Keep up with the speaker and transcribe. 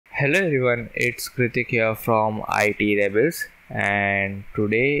Hello everyone, it's Kritik here from IT Rebels, and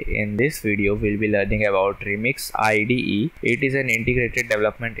today in this video we'll be learning about Remix IDE. It is an integrated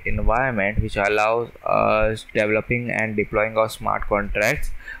development environment which allows us developing and deploying our smart contracts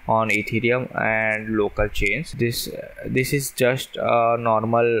on Ethereum and local chains. This is just a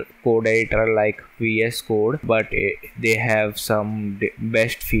normal code editor like VS Code, but they have some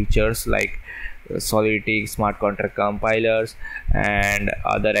best features like solidity, smart contract compilers and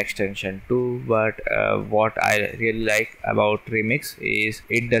other extension too. But what I really like about Remix is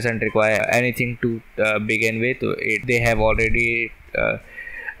it doesn't require anything to begin with. They have already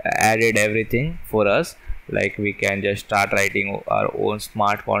added everything for us, like we can just start writing our own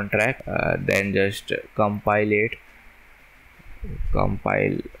smart contract, then just compile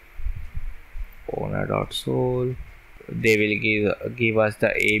owner.sol. They will give us the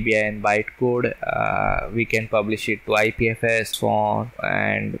ABI and bytecode. We can publish it to IPFS, so on,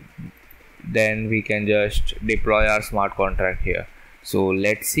 and then we can just deploy our smart contract here. So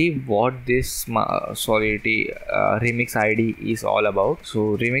let's see what this Solidity Remix ID is all about.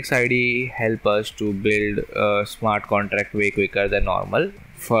 So Remix ID help us to build a smart contract way quicker than normal.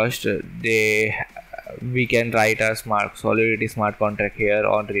 First, we can write a Solidity smart contract here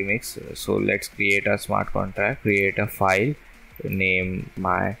on Remix. So let's create a smart contract, create a file, name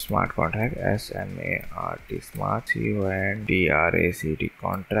my smart contract smart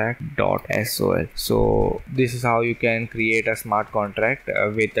contract.sol. So this is how you can create a smart contract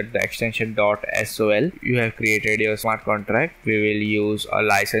with the extension .sol. You have created your smart contract. We will use a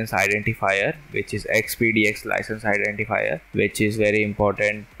license identifier, which is XPDX license identifier, which is very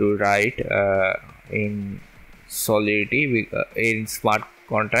important to write in Solidity in smart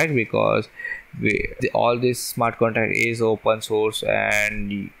contract, because all this smart contract is open source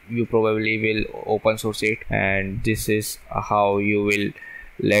and you probably will open source it, and this is how you will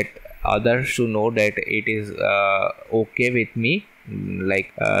let others to know that it is okay with me.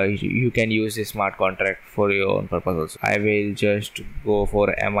 Like you can use this smart contract for your own purpose also. I will just go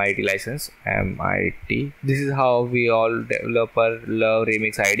for MIT license, MIT. This is how we all developer love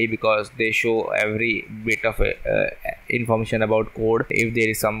Remix ID, because they show every bit of information about code if there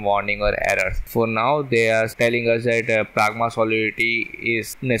is some warning or error. For now they are telling us that Pragma Solidity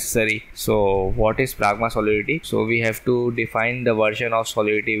is necessary. So what is Pragma Solidity? So we have to define the version of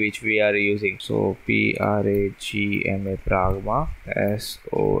Solidity which we are using. So PRAGMA Pragma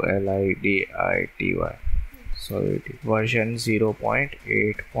SOLIDITY Solidity version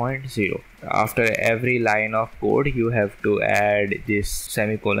 0.8.0. After every line of code you have to add this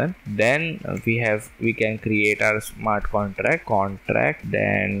semicolon. Then we can create our smart contract,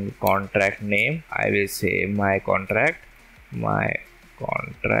 then contract name. I will say my contract TRACT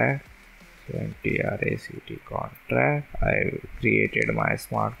contract. I created my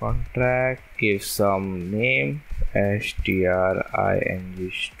smart contract, give some name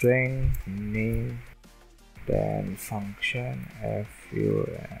string string name, then function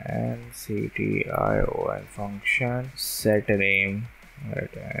FUNCTION function, set name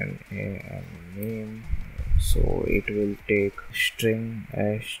name. So it will take string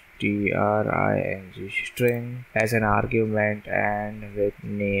string as an argument, and with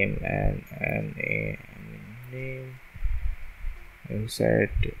name and name, set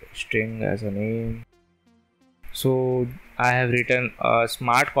string as a name. So I have written a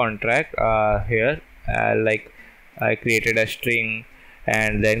smart contract here, like I created a string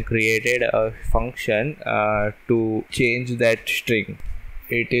and then created a function to change that string.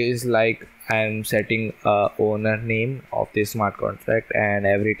 It is like I'm setting a owner name of this smart contract, and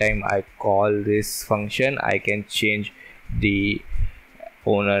every time I call this function I can change the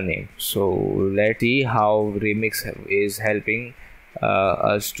owner name. So let's see how Remix is helping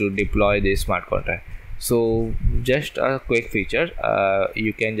us to deploy this smart contract. So just a quick feature,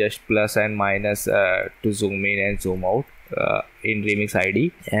 you can just plus and minus to zoom in and zoom out in Remix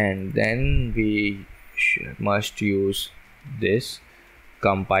ID, and then we must use this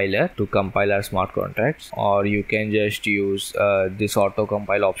compiler to compile our smart contracts, or you can just use this auto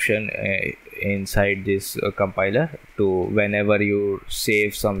compile option inside this compiler to whenever you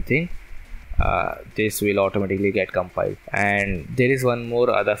save something, this will automatically get compiled. And there is one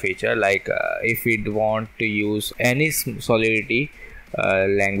more other feature, like if we want to use any Solidity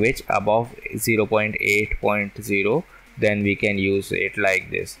language above 0.8.0, then we can use it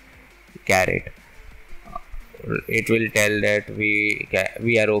like this caret. It will tell that we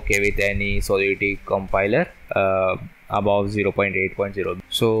are okay with any Solidity compiler above 0.8.0.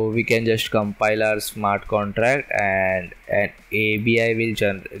 So we can just compile our smart contract, and an ABI will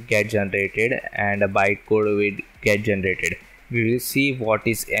get generated and a bytecode will get generated. We will see what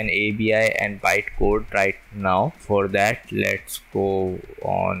is an ABI and bytecode right now. For that, let's go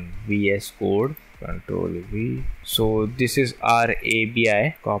on VS Code, Control V. So this is our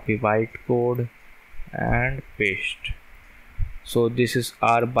ABI, copy bytecode and paste. So this is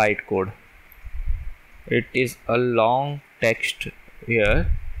our bytecode. It is a long text here,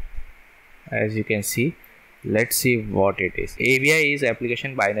 as you can see. Let's see what it is. ABI is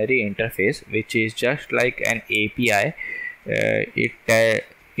application binary interface, which is just like an API. It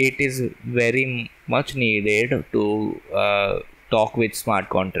is very much needed to talk with smart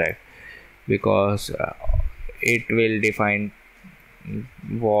contract, because it will define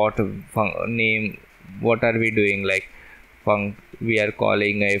what name, what are we doing, like we are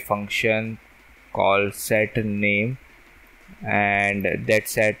calling a function called set name, and that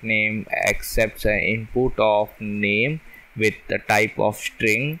set name accepts an input of name with the type of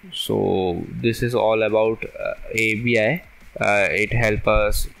string. So this is all about ABI. It helps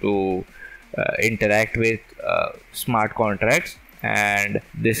us to interact with smart contracts. And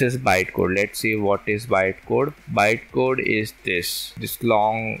this is bytecode. Let's see what is bytecode. Bytecode is this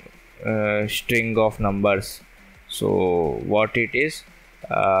long string of numbers. So what it is,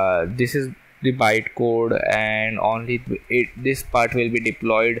 this is the bytecode, and only this part will be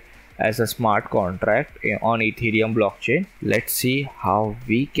deployed as a smart contract on Ethereum blockchain. Let's see how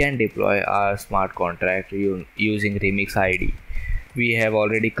we can deploy our smart contract using remixide. We have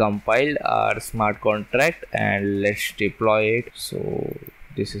already compiled our smart contract, and let's deploy it. So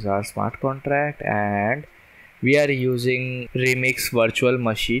this is our smart contract, and we are using Remix virtual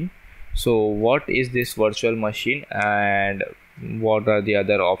machine. So what is this virtual machine, and what are the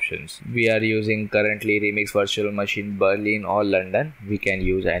other options? We are using currently Remix virtual machine Berlin or London. We can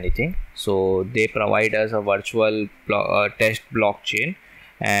use anything. So they provide us a virtual test blockchain,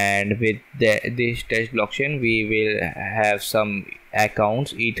 and with this test blockchain we will have some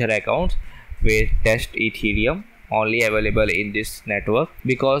accounts, Ether accounts with test Ethereum, only available in this network,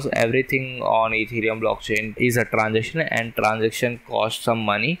 because everything on Ethereum blockchain is a transaction, and transaction costs some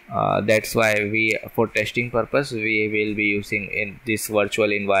money. That's why we, for testing purpose, we will be using in this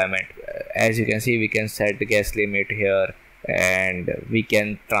virtual environment. As you can see, we can set the gas limit here, and we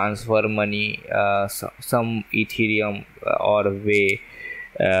can transfer money, some Ethereum or way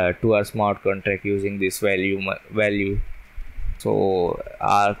to our smart contract using this value. So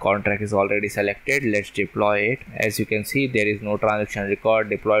our contract is already selected. Let's deploy it. As you can see, there is no transaction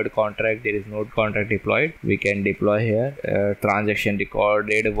record deployed contract. There is no contract deployed. We can deploy here. Transaction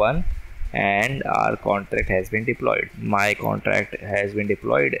recorded 1, and our contract has been deployed. My contract has been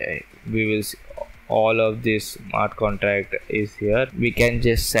deployed. We will see all of this smart contract is here. We can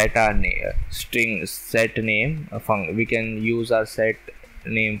just set our string set name. We can use our set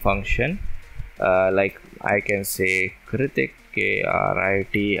name function. Like I can say Kritik,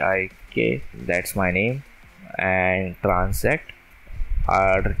 KRITIK, that's my name, and transact.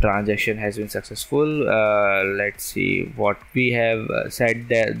 Our transaction has been successful. Let's see what we have set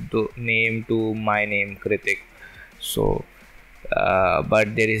the name to my name Kritik. So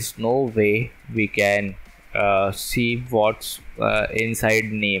but there is no way we can see what's inside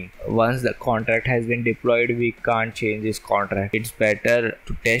name. Once the contract has been deployed, we can't change this contract. It's better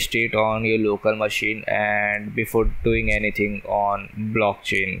to test it on your local machine, and before doing anything on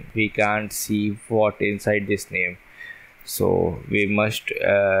blockchain, we can't see what inside this name. So we must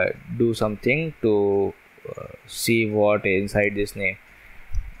do something to see what inside this name.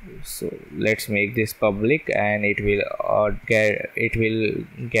 So let's make this public, and it will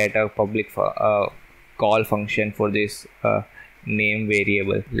get a public call function for this name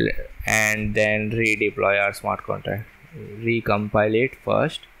variable, and then redeploy our smart contract. Recompile it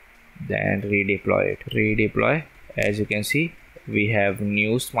first, then redeploy it. Redeploy. As you can see, we have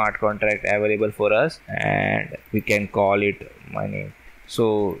new smart contract available for us, and we can call it my name.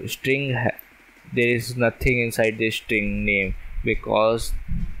 So string, there is nothing inside this string name, because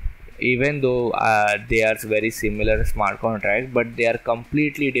even though they are very similar smart contract, but they are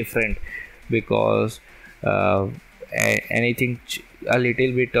completely different, because anything a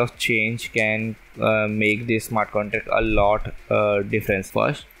little bit of change can make this smart contract a lot difference.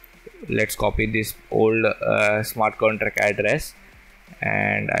 First, let's copy this old smart contract address,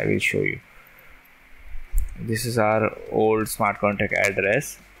 and I will show you. This is our old smart contract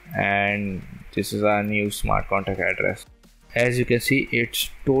address, and this is our new smart contract address. As you can see, it's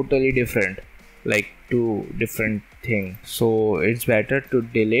totally different, like two different things. So it's better to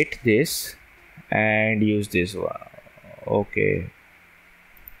delete this and use this one. Okay,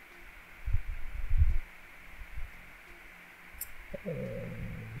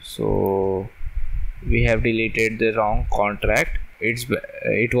 so we have deleted the wrong contract.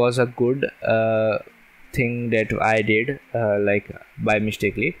 It was a good thing that I did like by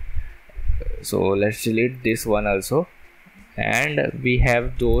mistakenly. So let's delete this one also, and we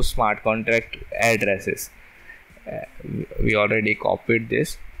have those smart contract addresses. We already copied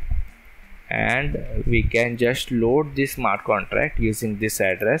this, and we can just load this smart contract using this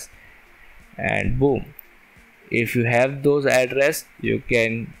address, and boom, if you have those address, you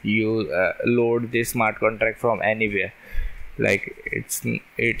can load this smart contract from anywhere, like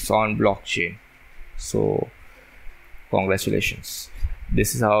it's on blockchain. So congratulations,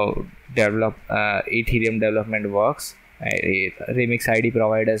 this is how Ethereum development works. Remixide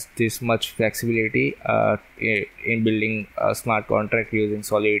provides us this much flexibility in building a smart contract using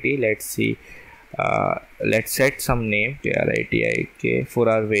Solidity. Let's see. Let's set some name RITIK for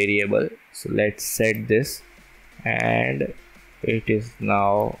our variable. So let's set this, and it is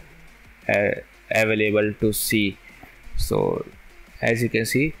now available to see. So as you can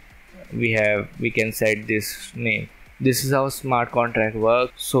see, we can set this name. This is how smart contract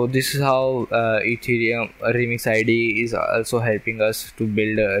works. So this is how Ethereum remixide is also helping us to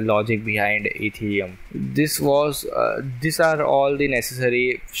build logic behind Ethereum. These are all the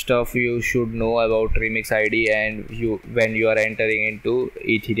necessary stuff you should know about remixide, and when you are entering into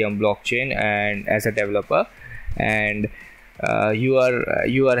Ethereum blockchain and as a developer, and you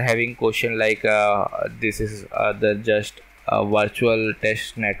are having question like this is just a virtual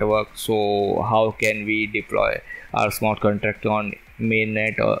test network, so how can we deploy our smart contract on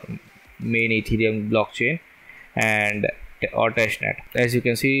mainnet or main Ethereum blockchain and or testnet? As you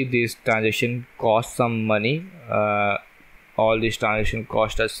can see, this transaction costs some money. All these transactions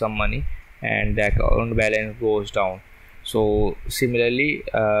cost us some money, and the account balance goes down. So similarly,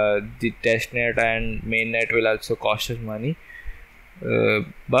 the testnet and mainnet will also cost us money,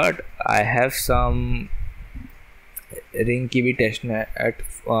 but I have some Ringkey testnet at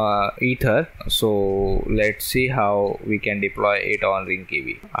Ether, so let's see how we can deploy it on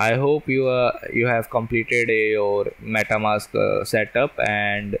Ringkey. I hope you have completed your MetaMask setup,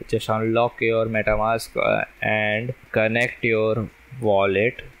 and just unlock your MetaMask and connect your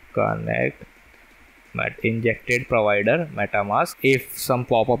wallet. Connect injected provider MetaMask. If some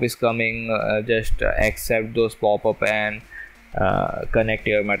pop-up is coming, just accept those pop-up and connect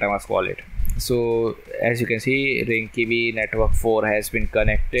your MetaMask wallet. So as you can see, Ringkey network 4 has been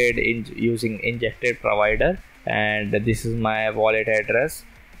connected using injected provider, and this is my wallet address,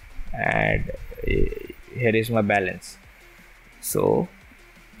 and here is my balance. So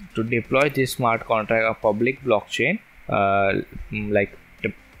to deploy this smart contract of public blockchain, like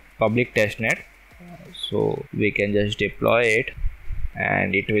the public testnet, so we can just deploy it,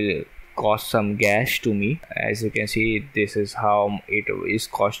 and it will cost some gas to me. As you can see, this is how it is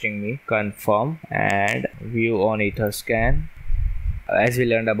costing me. Confirm and view on Etherscan. As we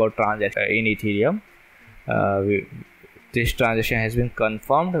learned about transaction in Ethereum, this transaction has been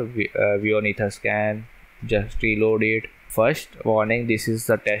confirmed. View on Etherscan, just reload it. First warning, this is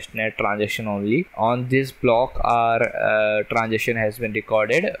the testnet transaction only. On this block, our transaction has been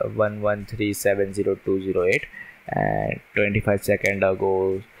recorded 11370,208, and 25 seconds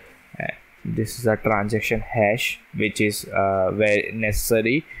ago. This is a transaction hash, which is very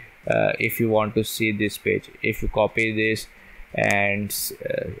necessary if you want to see this page. If you copy this, and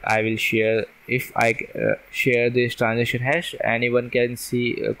I will share, if I share this transaction hash, anyone can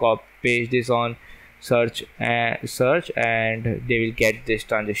see paste this on search, and they will get this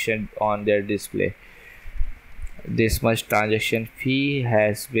transaction on their display. This much transaction fee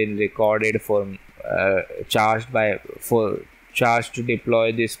has been recorded for charged to deploy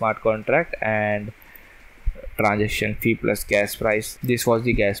this smart contract, and transaction fee plus gas price. This was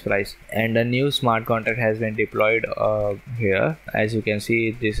the gas price, and a new smart contract has been deployed here. As you can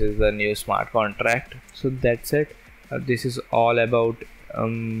see, this is the new smart contract. So that's it. This is all about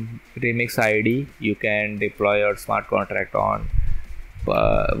remixide. You can deploy your smart contract on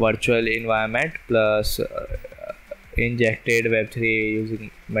virtual environment plus injected Web3 using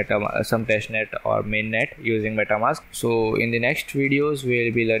some testnet or mainnet using MetaMask. So in the next videos,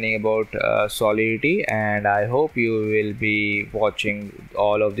 we'll be learning about Solidity, and I hope you will be watching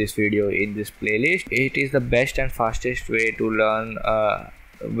all of this video in this playlist. It is the best and fastest way to learn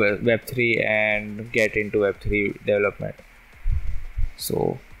Web3 and get into Web3 development.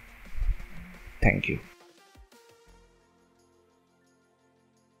 So thank you.